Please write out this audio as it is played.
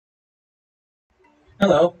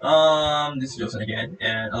Hello, this is Joseph again,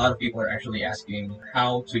 and a lot of people are actually asking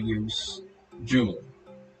how to use Zhumu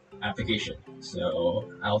application. So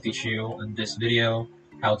I'll teach you in this video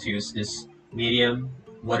how to use this medium.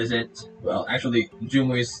 What is it? Well, actually,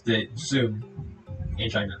 Zhumu is the Zoom in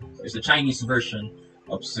China. So it's the Chinese version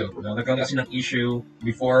of Zoom. Now, nagkaroon kasi ng issue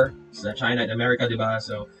before sa China and America, di ba?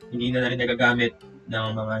 So, hindi na rin nagagamit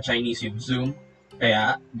ng mga Chinese yung Zoom.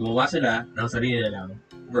 Kaya, gumawa sila ng sarili nilang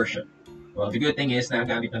version. Well, the good thing is,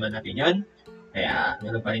 nagagamit naman natin yun. Kaya,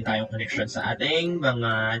 meron pa rin tayong connection sa ating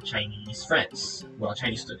mga Chinese friends. Well,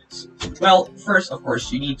 Chinese students. Well, first, of course,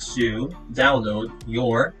 you need to download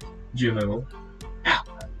your Zhumu app.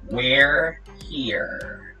 Where?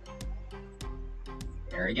 Here.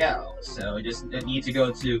 There we go. So, you just need to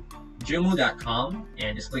go to Zhumu.com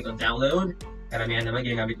and just click on download. Karamihan naman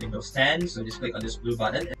ginagamit Windows 10. So, just click on this blue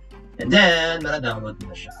button. And then, mara-download mo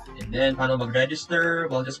na siya. And then, paano mag-register?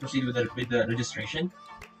 Well, just proceed with the registration.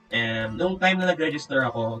 And nung time na nag-register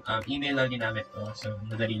ako, email lang ginamit ko. So,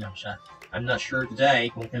 madali lang siya. I'm not sure today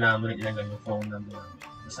kung kailangan mo rin ilagay yung phone number.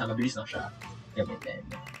 Basta mabilis lang siya gamitin.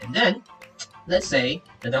 And then, let's say,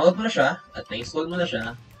 na-download mo na siya at na-install mo na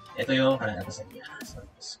siya. Ito yung kalatasan niya. So,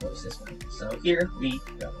 let's close this one. So, here we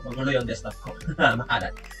go. Magulo yung desktop ko.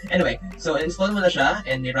 Makalat. Anyway, so, install mo na siya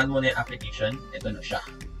and i-run mo na yung application. Ito na siya.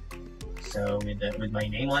 So with my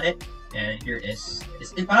name on it, and here is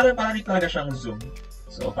parang talaga siyang Zoom.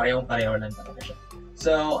 So pareho lang talaga siya.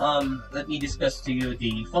 So let me discuss to you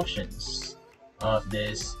the functions of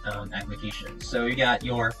this application. So you got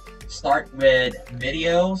your start with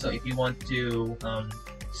video. So if you want to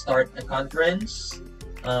start a conference,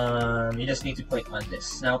 you just need to click on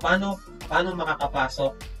this. Now paano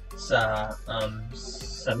makakapasok sa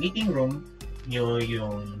meeting room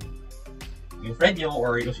yung friend nyo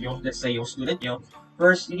or yung, let's say, yung student nyo,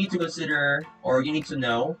 first, you need to consider or you need to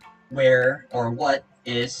know where or what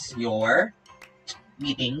is your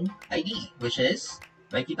meeting ID, which is,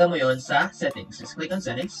 makikita mo yon sa settings. Just click on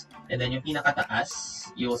settings, and then yung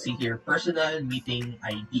pinakataas, you will see here, personal meeting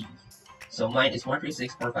ID. So mine is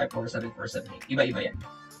 136454747. Iba-iba yan.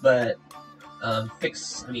 But,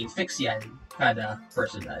 fix yan kada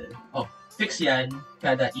personal. Oh, fix yan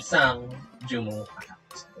kada isang Zhumu account.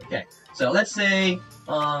 Okay, so let's say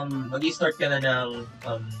mag-i-start ka na ng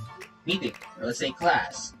meeting, or let's say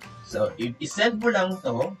class. So i-send mo lang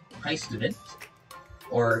to kay student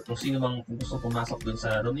or kung sino mang gusto pumasok dun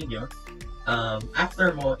sa room ninyo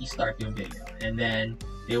after mo i-start yung video, and then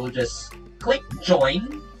they will just click join,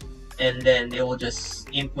 and then they will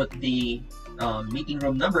just input the meeting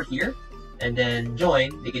room number here, and then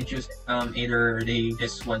join. They can choose either they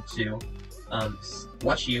just want to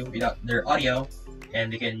watch you without their audio,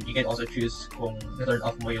 and you can also choose kung turn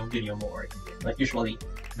off mo yung video mo or hindi. But usually,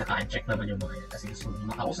 naka-uncheck naman yung mga yun kasi gusto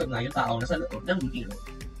mo makausap na yung tao nasa loob ng meeting room.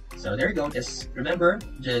 So there you go. Just remember,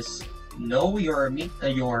 just know your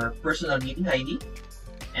personal meeting ID,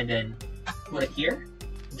 and then put it here,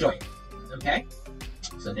 join. Okay?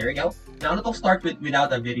 So there you go. Now, ano tong start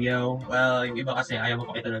without a video? Well, yung iba kasi ayaw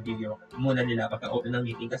magpakita ng video muna nila pagka-open ng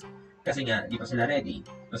meeting kasi nga, di pa sila ready,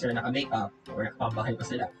 di pa sila naka-makeup, or nakapambahay pa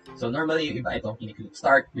sila. So, normally, yung iba itong kiniklik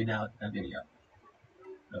start without a video.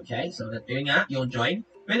 Okay, so yun nga, yung join.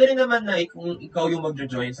 Pwede rin naman na kung ikaw yung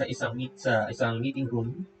mag-join sa isang meeting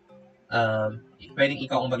room, pwedeng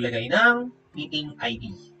ikaw ang maglagay ng meeting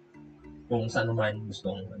ID kung saan naman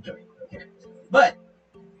gustong mag-join. Okay. But,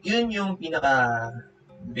 yun yung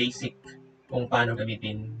pinaka-basic kung paano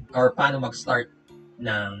gamitin or paano mag-start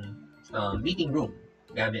ng meeting room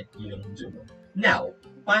gamit yung Zhumu. Now,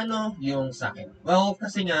 paano yung sa akin? Well,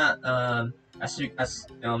 kasi nga, as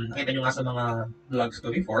nakita nyo nga sa mga vlogs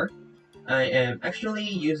ko before, I am actually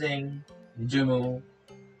using Zhumu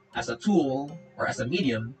as a tool or as a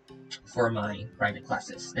medium for my private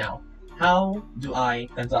classes. Now, how do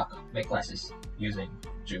I conduct my classes using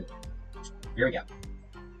Zhumu? Here we go.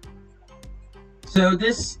 So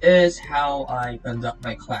this is how I conduct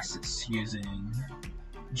my classes using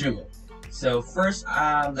Zhumu. So first,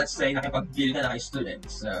 let's say nakipag-deal ka na kay student.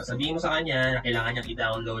 So sabihin mo sa kanya na kailangan niyang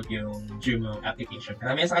i-download yung Zhumu application.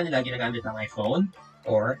 Karamihan sa kanila ginagamit ang iPhone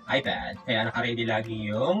or iPad. Kaya naka-ready lagi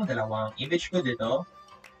yung dalawang image ko dito,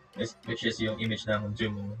 which is yung image ng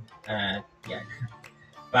Zhumu. Yan.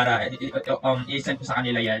 Para i-send ko sa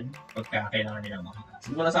kanila yan pagka kailangan nila makita.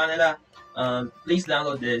 Sabihin mo na sa kanila, please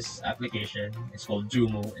download this application. It's called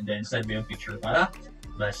Zhumu, and then send me yung picture para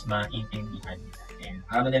mas maintindihan nila. And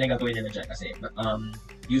alam na nila gagawin nila dyan kasi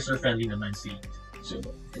user-friendly naman si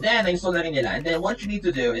Zhumu. And then, na-install na rin nila. And then, what you need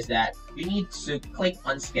to do is that you need to click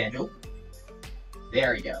on schedule.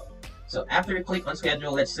 There you go. So after you click on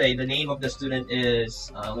schedule, let's say the name of the student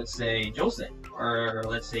is, let's say Joseph, or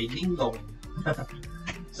let's say Ding Dong.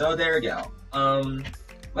 So there you go.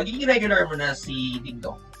 Magiging regular mo na si Ding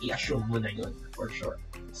Dong. I-assume mo na yun, for sure.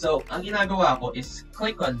 So, ang ginagawa ko is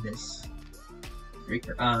click on this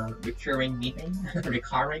recurring meeting,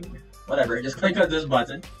 recurring, whatever. Just click on this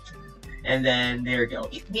button. And then, there you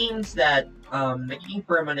go. It means that magiging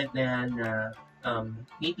permanent na yan na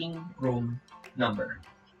meeting room number.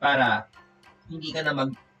 Para hindi ka na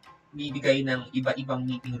magbibigay ng iba-ibang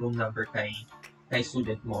meeting room number kay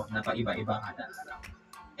student mo na pa-iba-iba kada araw.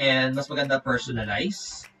 And mas maganda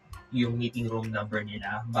personalize yung meeting room number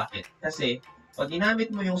nila. Bakit? Kasi pag ginamit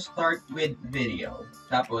mo yung start with video,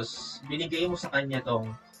 tapos binigay mo sa kanya tong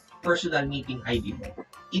personal meeting ID mo,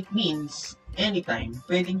 it means anytime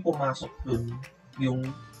pwedeng pumasok dun yung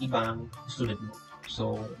ibang student mo.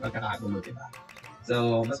 So, magkakagulo, diba?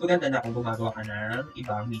 So, mas maganda na kung gumagawa ka ng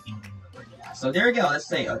ibang meeting room number nila. So, there you go. Let's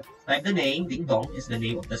say, type the name. Ding Dong is the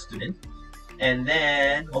name of the student. And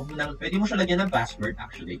then, pwede mo siya lagyan ng password,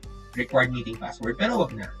 actually. Required meeting password. Pero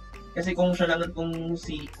wag na. Kasi kung siya lang, kung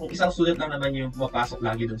isang student lang naman yung pumapasok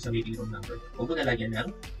lagi dun sa meeting room number, wag mo na lagyan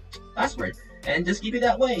ng password. And just keep it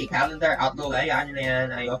that way. Calendar, Outlook, ayan na yan.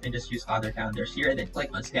 I often just use other calendars here. And then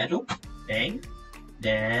click on schedule. Bang.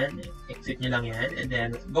 Then, exit nyo lang yan. And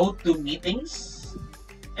then, go to meetings.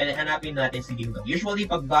 And then, hanapin natin si Ding Dong. Usually,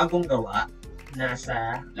 pag bagong gawa,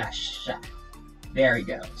 nasa last siya. There you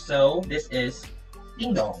go. So, this is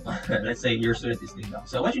Ding Dong. Let's say your student is Ding Dong.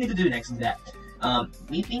 So, what you need to do next is that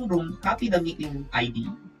meeting room, copy the meeting ID.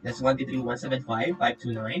 That's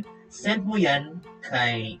 123.175.529. Send mo yan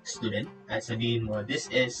kay student. At sabihin mo, this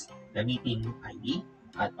is the meeting ID.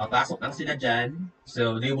 At papasok lang sila dyan.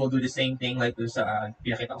 So, they will do the same thing like dun sa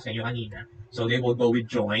pinakita ko sa inyo kanina. So, they will go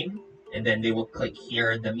with join. And then, they will click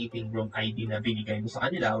here the meeting room ID na binigay mo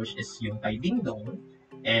sa kanila, which is yung kay Ding Dong.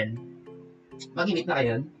 And, mag-meet na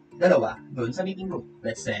kayo dalawa dun sa meeting room.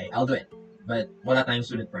 Let's say, I'll do it. But, wala tayong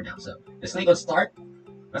student for now. So, let's click on start.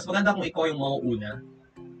 Mas maganda kung ikaw yung mauuna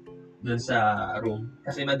dun sa room.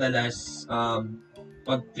 Kasi madalas,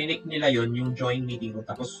 pag clinic nila yon yung join meeting room,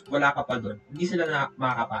 tapos wala ka pa dun, hindi sila na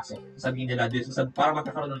makakapasok. Sabihin nila, para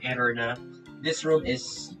magkakaroon ng error na this room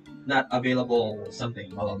is not available something,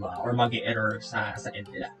 blah blah blah, or mag-error sa end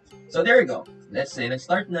nila. So there you go. Let's say,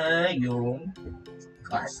 start na yung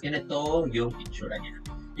class. Ganito yung picture niya.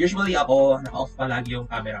 Usually ako, naka-off palagi yung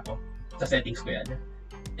camera ko. Sa settings ko yan.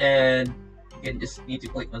 And you can just need to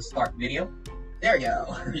click on start video. There you go.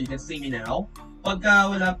 You can see me now. Pagka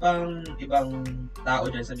wala pang ibang tao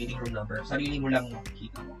dyan sa meeting room number, sarili mo lang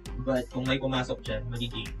makikita mo. But kung may pumasok dyan,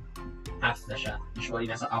 magiging half na siya. Usually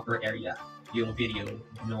nasa upper area yung video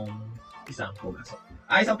nung isang pumasok.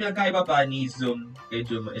 Isang pinagkaiba pa ni Zoom kay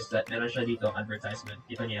Zhumu is that meron siya dito advertisement.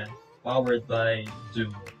 Kita niya, powered by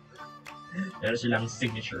Zhumu. Meron silang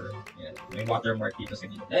signature. Yeah, may watermark dito sa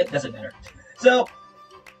gilid. It doesn't matter. So,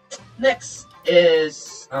 next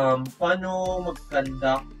is paano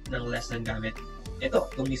mag-conduct ng lesson gamit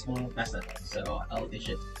itong mismong class na to. So, I'll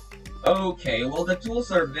teach it. Okay, well, the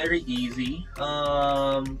tools are very easy.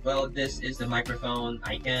 Well, this is the microphone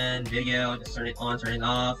icon, video, just turn it on, turn it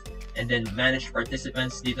off, and then manage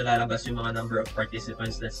participants. Dito lalabas yung mga number of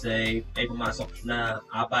participants. Let's say, may pumasok na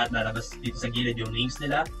 4, lalabas dito sa gilid yung names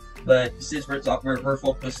nila. But since we're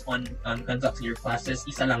focused on conducting your classes,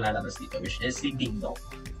 isa lang lalabas dito, which is si Ding Dong.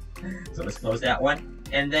 So let's close that one.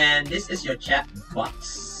 And then this is your chat box.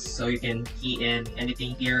 So you can key in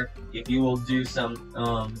anything here. If you will do some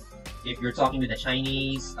if you're talking with the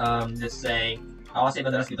Chinese, let's say, ako kasi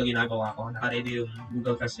madalas dito ginagawa ko, naka-ready yung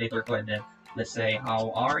Google Translator ko, and then, let's say, how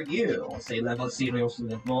are you? Let's say, level 0 yung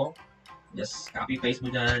student mo, just copy-paste mo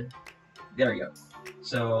dyan, there you go.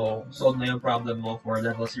 So, solve na yung problem mo for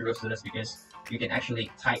level 0 students because you can actually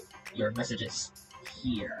type your messages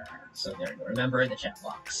here. So, there you go. Remember the chat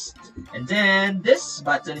box. And then, this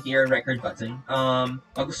button here, record button,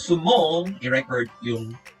 pag gusto mo, i-record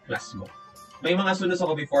yung class mo. May mga students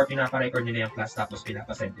ako before, pinapa-record nila yung class tapos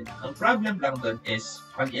pinapa-send nila. Ang problem lang doon is,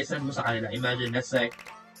 pag i-send mo sa kanila, imagine, let's say,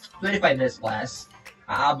 25 minutes class,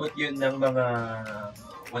 aabot yun ng mga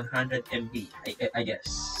 100 MB, I guess.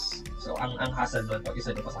 So, ang hassle doon pag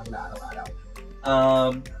isa doon pa sa kanila araw-araw.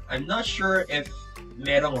 I'm not sure if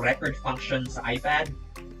merong record function sa iPad.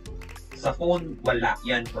 Sa phone, wala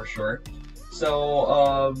yan for sure.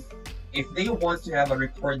 So, if they want to have a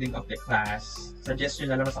recording of the class, suggestion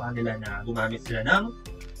na lang sa kanila na gumamit sila ng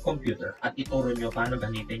computer at ituro nyo paano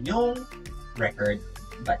gamitin yung record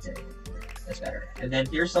button. That's better. And then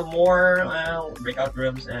here's some more breakout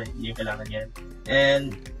rooms. Hindi yung kailangan yan.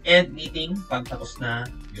 And end meeting pag tapos na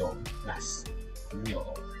yung class.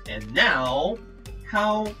 And now,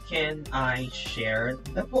 how can I share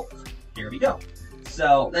the book? Here we go.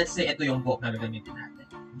 So, let's say ito yung book na gagamitin natin.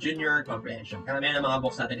 Junior Comprehension. Karamihan ng mga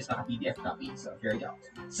books natin is naka-PDF copy. So, here we go.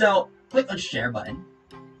 So, click on share button.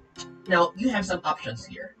 Now, you have some options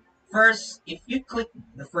here. First, if you click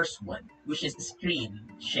the first one, which is screen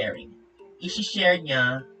sharing, isi-share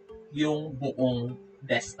niya yung buong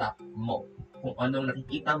desktop mo. Kung anong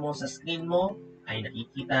nakikita mo sa screen mo, ay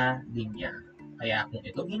nakikita din niya. Kaya kung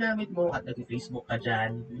ito ginamit mo at nag-Facebook ka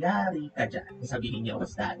dyan, yari ka dyan. Sabihin niya,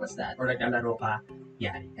 what's that? Or naglalaro ka,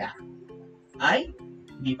 yari ka. Ay,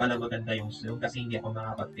 hindi pala maganda yung Zoom kasi hindi ako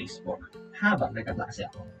makapag-Facebook habang nagkaklase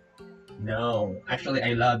ako. No. Actually,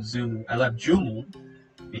 I love Zhumu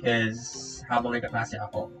because habang nagkaklase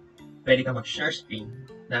ako, pwede ka mag-share screen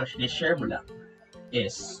na share mo lang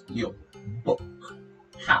is yung book.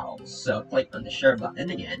 How? So, click on the share button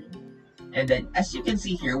again. And then, as you can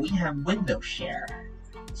see here, we have window share.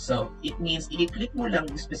 So, it means i-click mo lang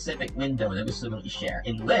yung specific window na gusto mong i-share,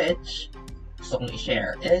 in which gusto kong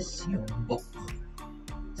i-share is yung book.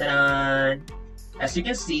 Ta-da! As you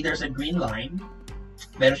can see, there's a green line.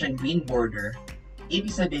 Meron siyang green border.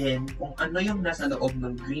 Ibig sabihin, kung ano yung nasa loob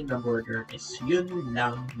ng green na border is yun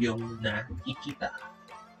lang yung nakikita.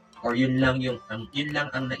 Or yun lang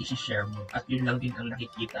ang na-share mo at yun lang din ang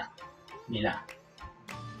nakikita nila.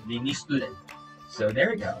 The student. So, there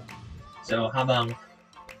we go. So, habang,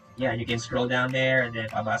 yeah, you can scroll down there and then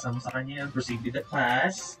pabasa mo sa kanya, proceed with the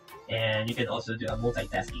class, and you can also do a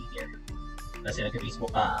multitasking here. Let's say,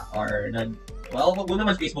 nag-Facebook ka, or well, wag mo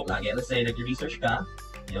naman Facebook lagi. Let's say, nag-research ka,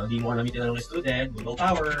 hindi mo alam yung tinanong ng student, Google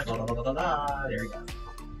Power, there we go.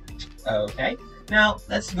 Okay. Now,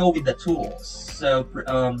 let's go with the tools. So,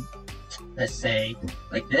 let's say,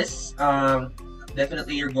 like this,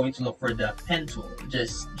 definitely you're going to look for the pen tool.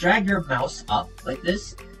 Just drag your mouse up like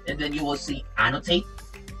this, and then you will see annotate.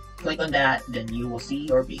 Click on that, then you will see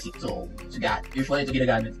your basic tool. Usually ito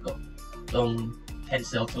ginagamit ko. Itong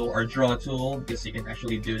pencil tool or draw tool, because you can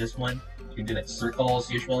actually do this one. You can do like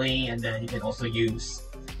circles usually, and then you can also use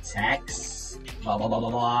text, blah blah blah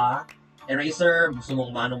blah blah. Eraser, gusto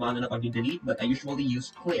mong mano-mano na pag-delete, but I usually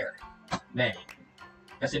use clear. Bang.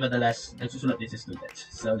 Kasi madalas nagsusulat din si student.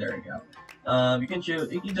 So there we go. You can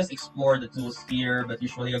just explore the tools here, but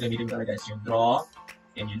usually gagamitin talaga is yung draw,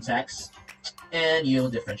 and yung text, and yung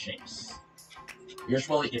different shapes.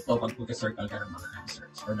 Usually, ito pag circle ka ng mga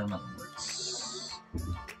answers or ng mga words.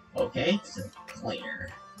 Okay, so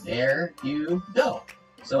clear. There you go.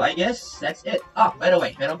 So I guess that's it. By the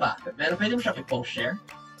way, meron pa. Pwede mo siyang i-post share.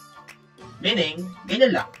 Meaning,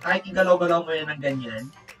 ganyan lang. Kahit igalaw-galaw mo yan ng ganyan,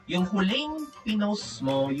 yung huling pinost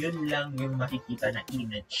mo, yun lang yung makikita na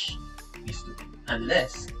image.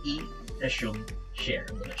 Unless i-resume share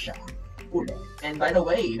mo na siya ulit. And by the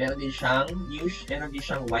way, meron din siyang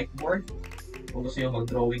whiteboard. Kung gusto yung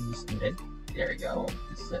mag-drawing ni student, there you go.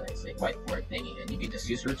 It's a whiteboard thing, and you can just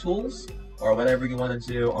use your tools or whatever you want to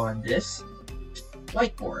do on this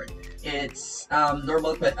whiteboard. It's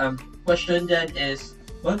normal question then is,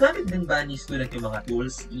 magamit din ba ni student yung mga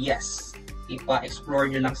tools? Yes. Ipa-explore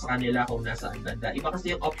nyo lang sa kanila kung nasaan banda. Iba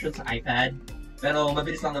kasi yung option sa iPad, pero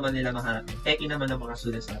mabilis lang naman nila mahanap. Techy naman ng mga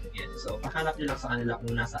students natin yan. So, pahanap nyo lang sa kanila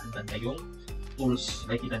kung nasaan banda yung tools.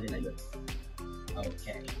 Makikita nila yun.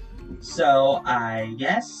 Okay. So, I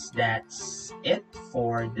guess that's it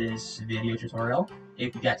for this video tutorial.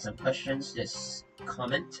 If you got some questions, just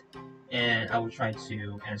comment, and I will try to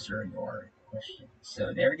answer your questions.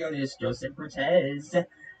 So, there we go. This is Joseph Cortez,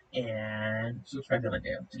 and subscribe naman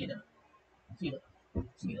kayo. Sige na. Okay.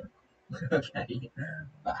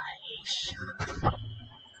 Bye.